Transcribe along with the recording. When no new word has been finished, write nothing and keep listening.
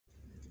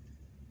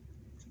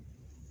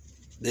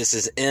This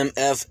is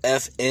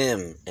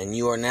MFFM, and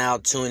you are now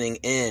tuning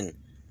in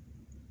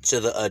to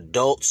the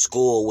Adult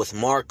School with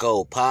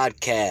Marco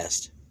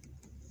podcast.